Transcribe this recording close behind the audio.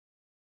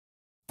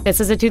This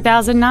is a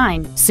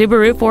 2009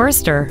 Subaru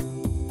Forester.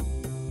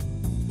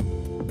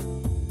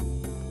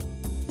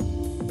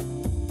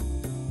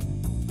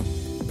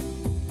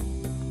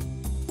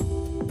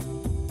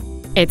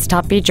 Its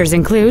top features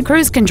include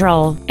cruise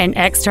control, an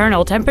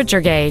external temperature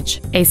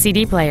gauge, a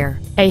CD player,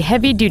 a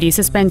heavy-duty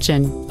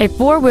suspension, a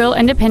 4-wheel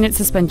independent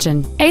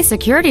suspension, a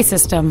security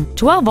system,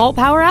 12-volt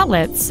power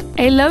outlets,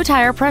 a low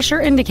tire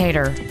pressure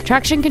indicator,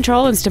 traction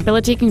control and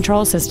stability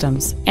control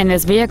systems, and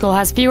this vehicle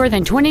has fewer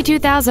than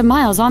 22,000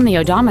 miles on the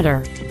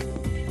odometer.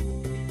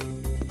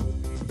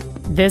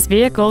 This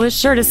vehicle is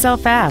sure to sell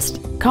fast.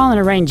 Call and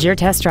arrange your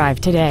test drive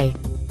today.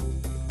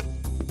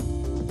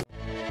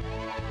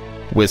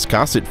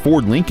 Wiscasset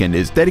Ford Lincoln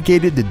is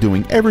dedicated to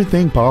doing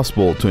everything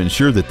possible to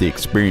ensure that the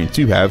experience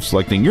you have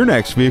selecting your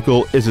next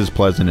vehicle is as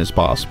pleasant as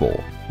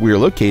possible. We are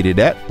located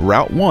at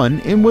Route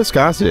 1 in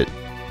Wiscasset.